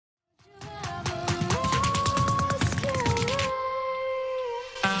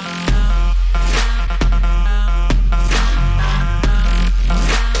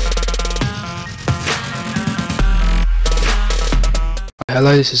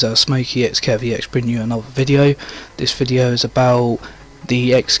Hello, this is Smokey xKoVx bringing you another video. This video is about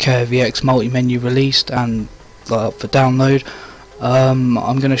the xKoVx multi-menu released and for download.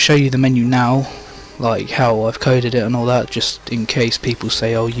 I'm going to show you the menu now, like how I've coded it and all that, just in case people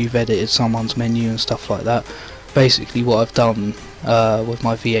say, oh, you've edited someone's menu and stuff like that. Basically what I've done with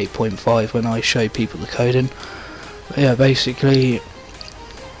my v8.5 when I show people the coding. But yeah, basically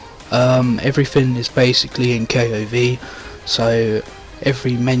everything is basically in KOV, so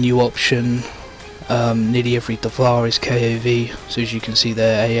every menu option, nearly every devar is KOV, so as you can see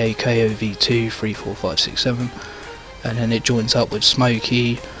there, AA, KOV 2, 3, 4, 5, 6, 7, and then it joins up with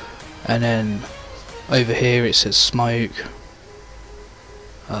Smokey, and then over here it says Smoke.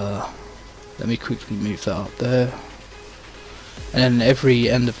 Let me quickly move that up there, and then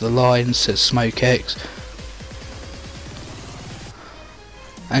every end of the line says SmokeX.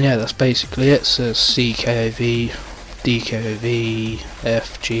 And yeah, that's basically it. So CKOV, DKOV,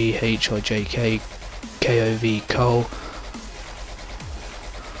 FG, HIJK, KOV, Col.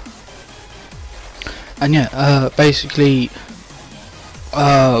 And yeah, basically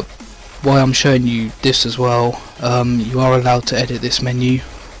why I'm showing you this as well, you are allowed to edit this menu.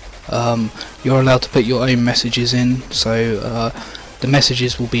 You're allowed to put your own messages in, so the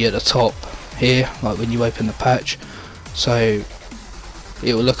messages will be at the top here, like when you open the patch, so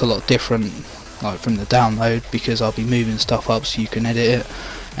it will look a lot different like from the download, because I'll be moving stuff up so you can edit it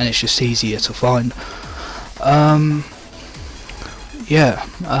and it's just easier to find. Yeah,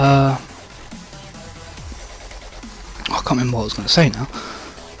 I can't remember what I was going to say now.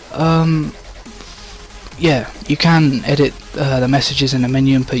 Yeah, you can edit the messages in the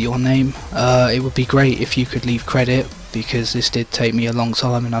menu and put your name. It would be great if you could leave credit, because this did take me a long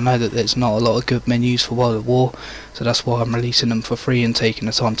time, and I know that there's not a lot of good menus for World of War, so that's why I'm releasing them for free and taking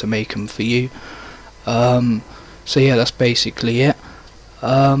the time to make them for you. So yeah, that's basically it.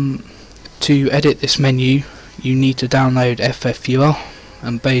 To edit this menu, you need to download FFViewer,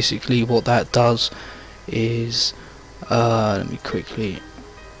 and basically what that does is, let me quickly,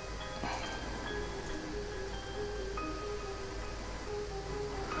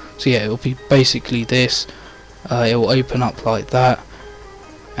 so yeah, it will be basically this. It will open up like that,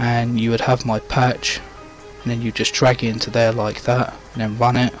 and you would have my patch, and then you just drag it into there like that, and then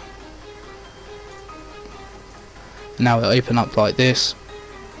run it. And now it'll open up like this.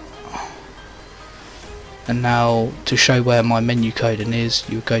 And now to show where my menu coding is,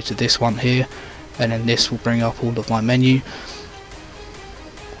 you would go to this one here, and then this will bring up all of my menu.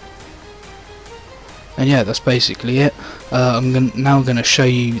 And yeah, that's basically it. I'm now going to show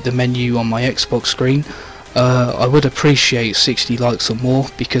you the menu on my Xbox screen. I would appreciate 60 likes or more,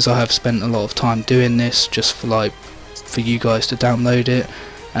 because I have spent a lot of time doing this just for you guys to download it,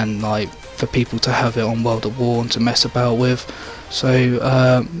 and like for people to have it on World of War and to mess about with. So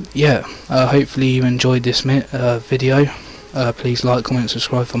yeah, hopefully you enjoyed this video. Please like, comment,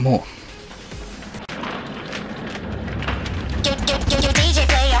 subscribe for more.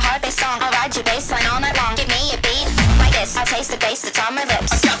 I'll taste the bass that's on my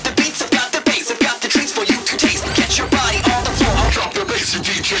lips. I've got the beats, I've got the bass, I've got the treats for you to taste. Get your body on the floor, I'll drop the bass and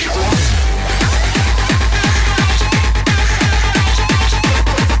DJ.